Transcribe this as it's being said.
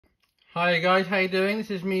Hi guys, how you doing?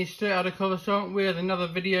 This is me straight out of Coruscant with another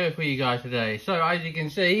video for you guys today. So as you can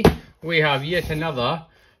see, we have yet another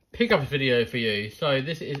pickup video for you. So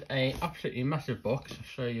this is a absolutely massive box. I'll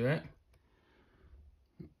show you it.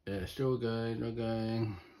 Yeah, still going, not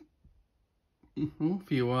going. A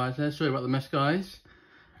few wires there. Sorry about the mess, guys.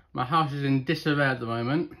 My house is in disarray at the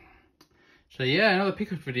moment. So yeah, another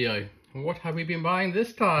pickup video. What have we been buying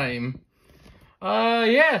this time?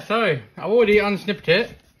 Yeah, so I've already unsnipped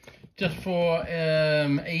it, just for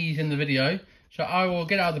ease in the video. So I will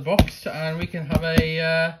get out of the box and we can have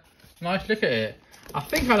a nice look at it. I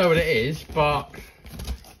think I know what it is, but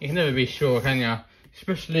you can never be sure, can you?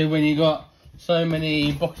 Especially when you got so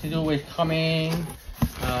many boxes always coming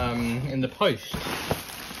in the post.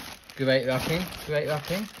 Great wrapping, great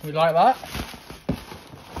wrapping. We like that.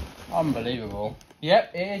 Unbelievable.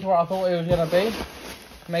 Yep, it is what I thought it was going to be.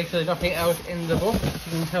 Make sure there's nothing else in the box.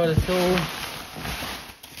 You can tell it's all,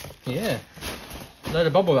 yeah, load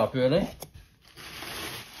of bubble wrap really.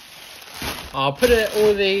 I'll put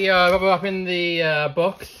all the bubble wrap in the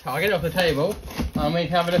box. I'll get it off the table and we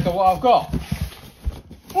can have a look at what I've got.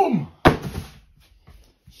 Boom!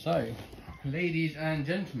 So, ladies and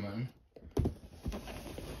gentlemen,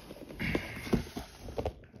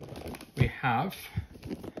 we have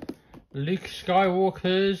Luke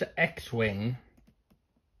Skywalker's X-Wing.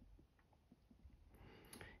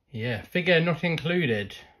 Yeah, figure not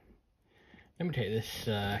included. Let me take this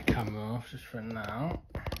camera off just for now.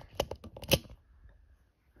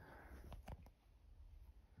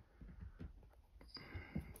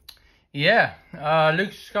 Yeah,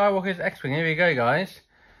 Luke Skywalker's X-Wing. Here we go, guys.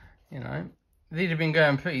 You know, these have been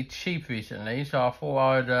going pretty cheap recently, so I thought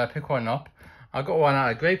I would pick one up. I got one at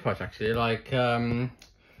a great price actually, like better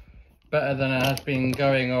than it has been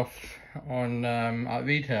going off on at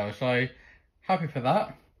retail. So happy for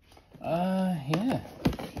that. Yeah,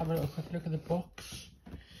 have a little quick look at the box.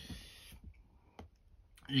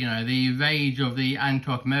 You know, the rage of the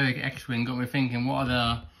Antok Merrick X-Wing got me thinking, what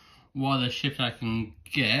are the ships I can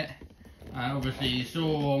get? And obviously you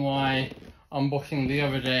saw my unboxing the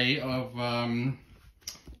other day of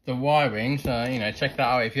the wiring, so you know, check that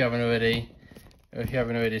out if you haven't already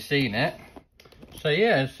seen it. So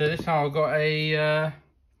yeah, so this time I've got a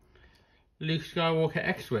Luke Skywalker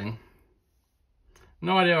X-Wing.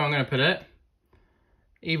 No idea where I'm going to put it.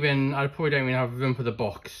 Even, I probably don't even have room for the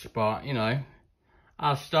box, but you know,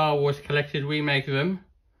 as Star Wars collectors, we make room.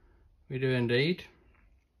 We do indeed.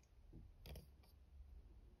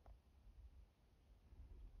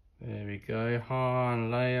 There we go. Han,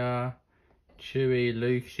 Leia, Chewie,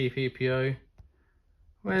 Luke, C-3PO.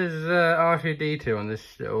 Where's R2-D2 on this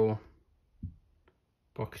little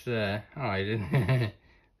box there? Oh, he didn't.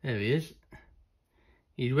 There he is.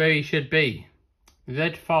 He's where he should be.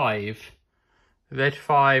 Red 5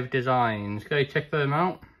 designs. Go check them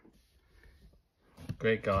out.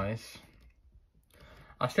 Great, guys.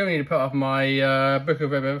 I still need to put up my Book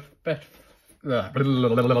of Boba Fett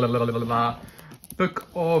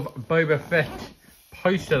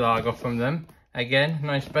poster that I got from them. Again,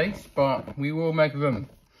 no space, but we will make room.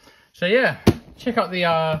 So yeah, check out the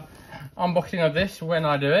unboxing of this when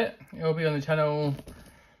I do it. It'll be on the channel.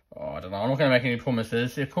 Oh, I don't know. I'm not going to make any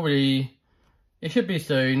promises. It should be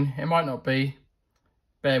soon. It might not be.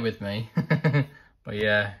 Bear with me. But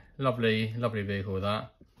yeah, lovely vehicle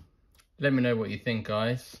that. Let me know what you think,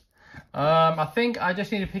 guys. I think I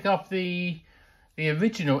just need to pick up the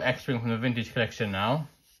original X-Wing from the vintage collection now.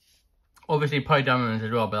 Obviously Poe Dameron's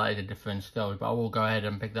as well, but that is a different scale. But I will go ahead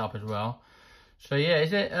and pick that up as well. So yeah,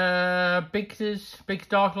 is it Biggs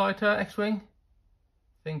Darklighter X-Wing?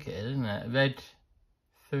 I think it is, isn't it? Red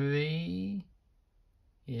 3.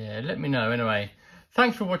 Yeah, let me know anyway.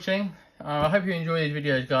 Thanks for watching. I hope you enjoy these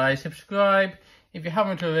videos, guys. Subscribe if you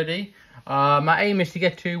haven't already. My aim is to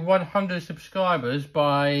get to 100 subscribers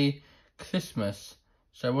by Christmas.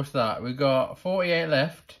 So what's that? We've got 48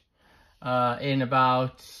 left in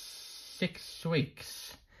about 6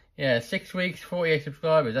 weeks. Yeah, 6 weeks, 48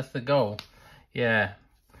 subscribers. That's the goal. Yeah.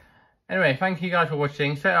 Anyway, thank you guys for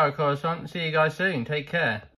watching. Straight out of Coruscant. See you guys soon. Take care.